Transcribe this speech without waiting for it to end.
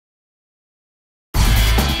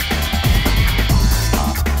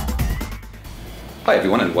Hi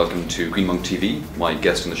everyone and welcome to Green Monk TV. My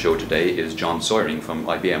guest on the show today is John Soyring from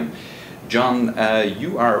IBM. John,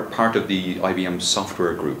 you are part of the IBM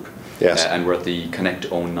software group. Yes. And we're at the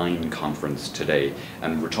Connect09 conference today,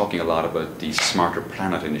 and we're talking a lot about the Smarter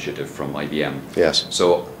Planet initiative from IBM. Yes.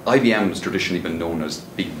 So IBM has traditionally been known as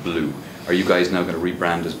Big Blue. Are you guys now going to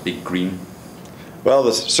rebrand as Big Green?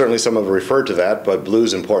 Well, certainly some have referred to that, but blue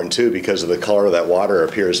is important too because of the color that water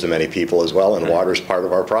appears to many people as well, and water is part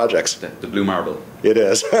of our projects. The blue marble. It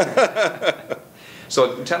is.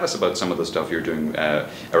 So tell us about some of the stuff you're doing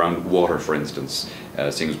around water, for instance,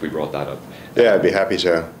 seeing as we brought that up. Yeah, I'd be happy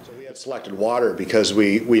to. So we had selected water because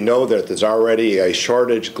we know that there's already a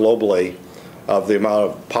shortage globally of the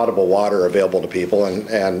amount of potable water available to people,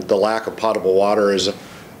 and the lack of potable water is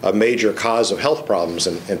a major cause of health problems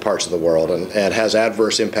in parts of the world and has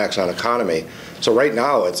adverse impacts on economy. So right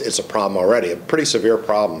now it's a problem already, a pretty severe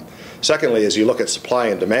problem. Secondly, as you look at supply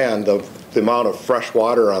and demand, the amount of fresh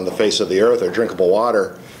water on the face of the earth, or drinkable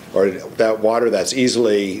water, or that water that's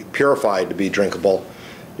easily purified to be drinkable,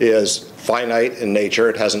 is finite in nature.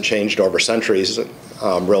 It hasn't changed over centuries,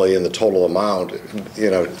 really, in the total amount,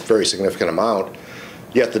 very significant amount.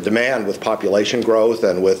 Yet the demand with population growth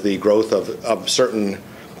and with the growth of certain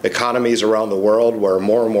economies around the world where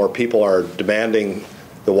more and more people are demanding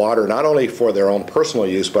the water not only for their own personal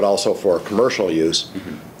use but also for commercial use,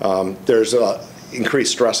 there's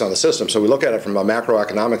increased stress on the system. So we look at it from a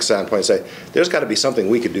macroeconomic standpoint and say, there's got to be something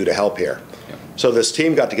we could do to help here. Yeah. So this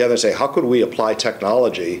team got together and say, how could we apply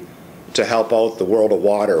technology to help out the world of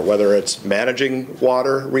water, whether it's managing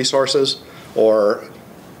water resources or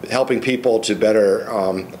helping people to better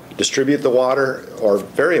distribute the water, or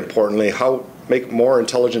very importantly, how make more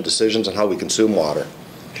intelligent decisions on how we consume water.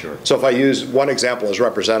 Sure. So if I use one example as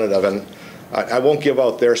representative, and I won't give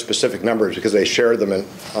out their specific numbers because they shared them in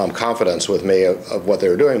confidence with me of what they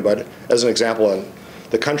were doing, but as an example, in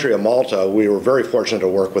the country of Malta, we were very fortunate to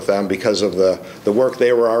work with them because of the work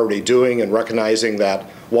they were already doing and recognizing that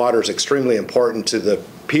water is extremely important to the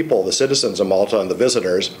people, the citizens of Malta and the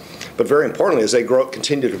visitors. But very importantly, as they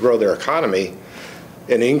continue to grow their economy,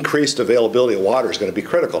 an increased availability of water is going to be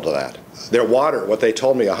critical to that. Their water, what they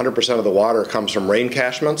told me, 100% of the water comes from rain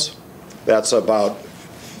catchments. That's about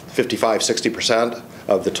 55–60%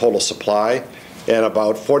 of the total supply, and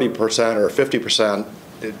about 40% or 50%,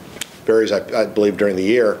 it varies, I believe, during the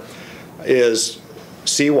year, is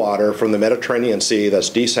seawater from the Mediterranean Sea that's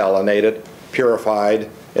desalinated, purified,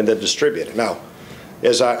 and then distributed. Now,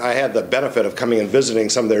 as I had the benefit of coming and visiting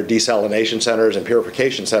some of their desalination centers and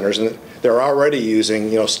purification centers, and they're already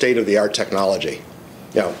using, state-of-the-art technology.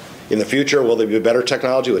 In the future, will there be better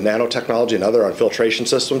technology with nanotechnology and other filtration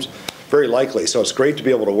systems? Very likely. So it's great to be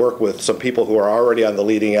able to work with some people who are already on the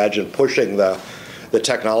leading edge and pushing the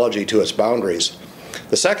technology to its boundaries.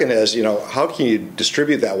 The second is, how can you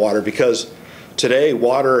distribute that water? Because today,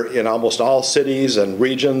 water in almost all cities and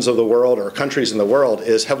regions of the world, or countries in the world,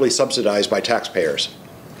 is heavily subsidized by taxpayers.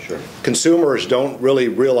 Sure. Consumers don't really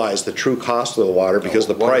realize the true cost of the water because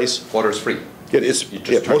the price. Water is free. It is. You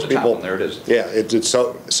just turn most the tap people. on, there it is. Yeah, it's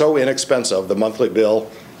so inexpensive, the monthly bill,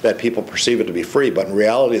 that people perceive it to be free. But in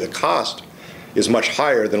reality, the cost is much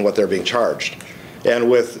higher than what they're being charged. And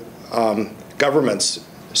with governments,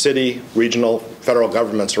 city, regional, federal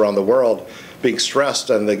governments around the world being stressed,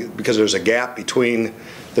 and because there's a gap between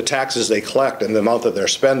the taxes they collect and the amount that they're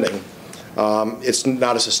spending, it's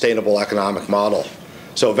not a sustainable economic model.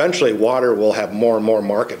 So eventually water will have more and more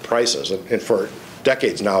market prices. And for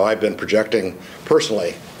decades now, I've been projecting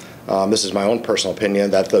personally, this is my own personal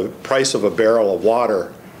opinion, that the price of a barrel of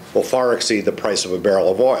water will far exceed the price of a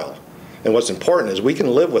barrel of oil. And what's important is we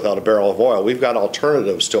can live without a barrel of oil. We've got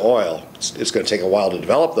alternatives to oil. It's going to take a while to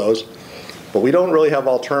develop those. But we don't really have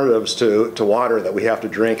alternatives to water that we have to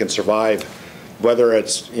drink and survive, whether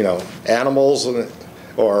it's animals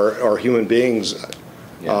or human beings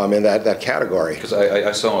in that category. Because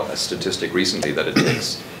I saw a statistic recently that it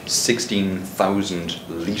takes 16,000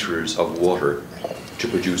 liters of water to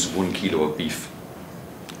produce 1 kilo of beef.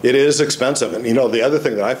 It is expensive, and the other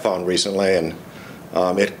thing that I found recently, and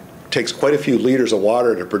it takes quite a few liters of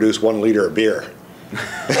water to produce 1 liter of beer.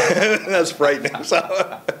 That's frightening. So,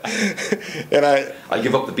 and I'll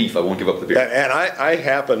give up the beef. I won't give up the beer. And I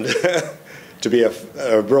happened to be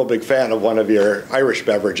a real big fan of one of your Irish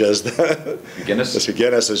beverages. Guinness. This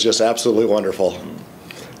Guinness is just absolutely wonderful.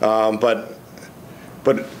 But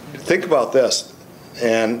think about this,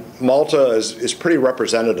 and Malta is pretty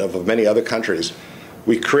representative of many other countries.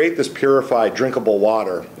 We create this purified drinkable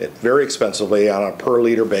water very expensively on a per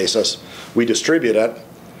liter basis. We distribute it.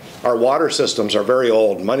 Our water systems are very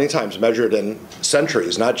old, many times measured in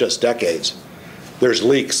centuries, not just decades. there's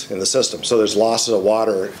leaks in the system. So there's losses of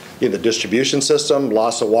water in the distribution system,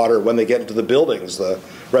 loss of water when they get into the buildings, the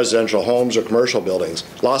residential homes or commercial buildings.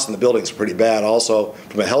 Loss in the buildings is pretty bad also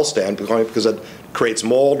from a health standpoint because it creates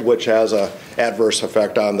mold, which has an adverse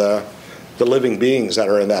effect on the living beings that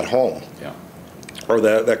are in that home or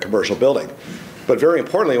that commercial building. But very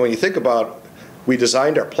importantly, when you think about, we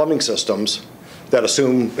designed our plumbing systems that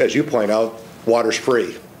assume, as you point out, water's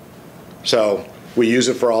free. So we use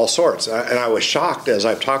it for all sorts. And I was shocked as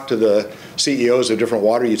I've talked to the CEOs of different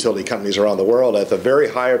water utility companies around the world at the very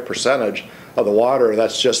high percentage of the water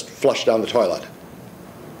that's just flushed down the toilet.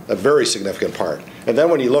 A very significant part. And then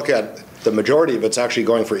when you look at the majority of it's actually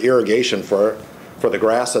going for irrigation for the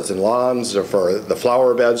grass that's in lawns, or for the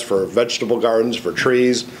flower beds, for vegetable gardens, for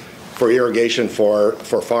trees, for irrigation for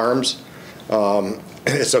farms.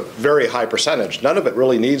 It's a very high percentage. None of it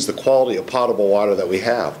really needs the quality of potable water that we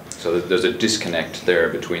have. So there's a disconnect there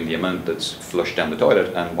between the amount that's flushed down the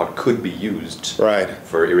toilet and what could be used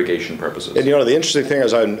for irrigation purposes. And you know, the interesting thing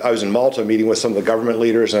is I was in Malta meeting with some of the government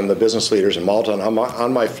leaders and the business leaders in Malta, and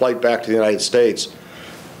on my flight back to the United States,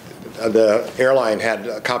 the airline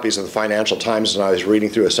had copies of the Financial Times, and I was reading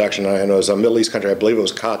through a section, and it was a Middle East country, I believe it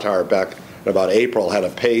was Qatar, back in about April, had a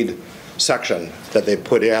paid section that they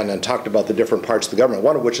put in and talked about the different parts of the government,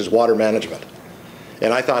 one of which is water management.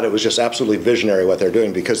 And I thought it was just absolutely visionary what they're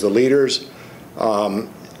doing, because the leaders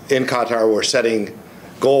in Qatar were setting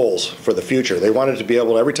goals for the future. They wanted to be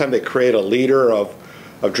able to, every time they create a liter of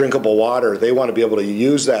drinkable water, they want to be able to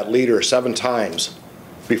use that liter 7 times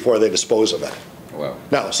before they dispose of it. Wow.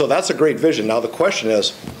 Now, so that's a great vision. Now the question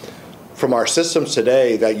is, from our systems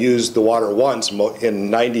today that use the water once in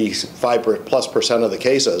 95+% of the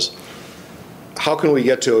cases, how can we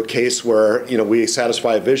get to a case where, you know, we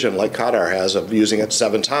satisfy a vision like Qatar has of using it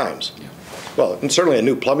 7 times? Yeah. Well, and certainly a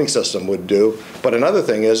new plumbing system would do. But another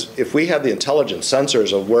thing is, if we had the intelligent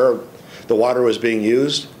sensors of where the water was being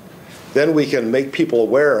used, then we can make people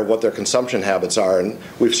aware of what their consumption habits are. And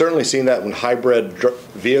we've certainly seen that in hybrid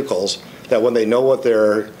vehicles, that when they know what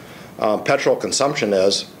their petrol consumption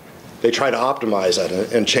is, they try to optimize that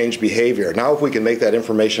and change behavior. Now if we can make that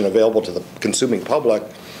information available to the consuming public,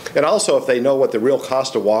 and also if they know what the real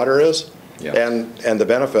cost of water is and the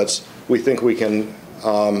benefits, we think we can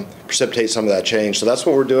precipitate some of that change. So that's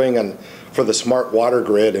what we're doing. And for the smart water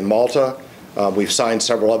grid in Malta, we've signed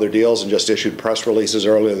several other deals and just issued press releases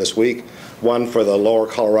earlier this week. One for the Lower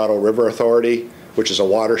Colorado River Authority, which is a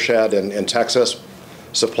watershed in Texas,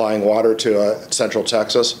 supplying water to central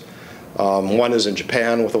Texas. One is in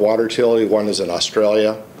Japan with a water utility, one is in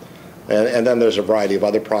Australia. And then there's a variety of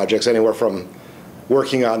other projects, anywhere from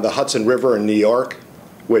working on the Hudson River in New York,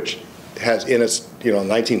 which has in its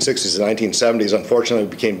 1960s and 1970s, unfortunately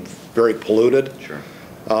became very polluted. Sure.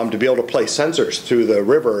 To be able to place sensors through the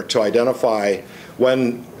river to identify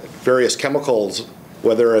when various chemicals,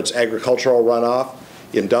 whether it's agricultural runoff,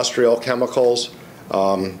 industrial chemicals,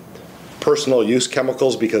 personal use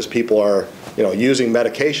chemicals, because people are using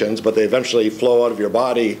medications, but they eventually flow out of your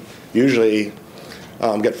body, usually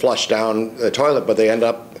get flushed down the toilet, but they end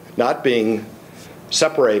up not being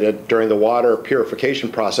separated during the water purification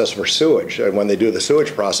process for sewage, and when they do the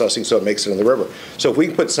sewage processing, so it makes it in the river. So if we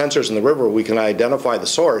can put sensors in the river, we can identify the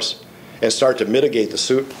source and start to mitigate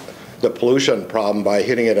the pollution problem by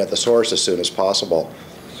hitting it at the source as soon as possible.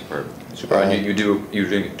 Superb. Superb. And you're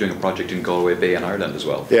doing a project in Galway Bay in Ireland as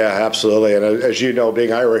well. Yeah, absolutely. And as you know,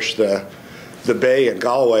 being Irish, the bay in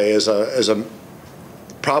Galway is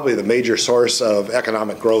probably the major source of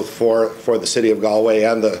economic growth for the city of Galway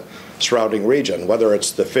and the surrounding region, whether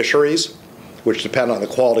it's the fisheries, which depend on the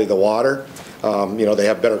quality of the water. They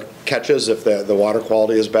have better catches if the water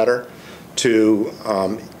quality is better.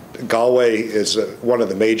 Galway is one of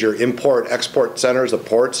the major import-export centers of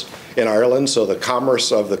ports in Ireland, so the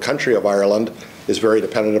commerce of the country of Ireland is very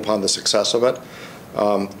dependent upon the success of it.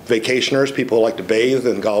 Vacationers, people who like to bathe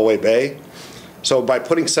in Galway Bay. So by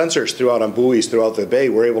putting sensors on buoys throughout the bay,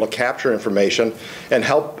 we're able to capture information and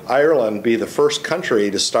help Ireland be the first country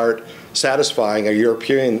to start satisfying a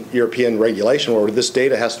European regulation where this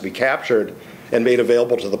data has to be captured and made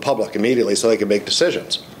available to the public immediately so they can make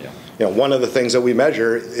decisions. Yeah. One of the things that we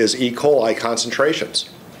measure is E. coli concentrations.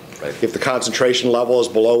 Right. If the concentration level is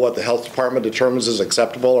below what the health department determines is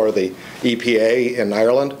acceptable, or the EPA in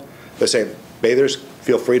Ireland, they say, bathers,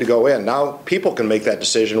 feel free to go in. Now people can make that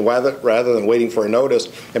decision rather than waiting for a notice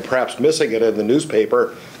and perhaps missing it in the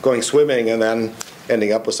newspaper, going swimming and then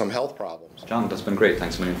ending up with some health problems. John, that's been great.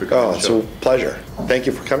 Thanks a million for coming. Oh, it's a pleasure. Thank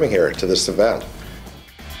you for coming here to this event.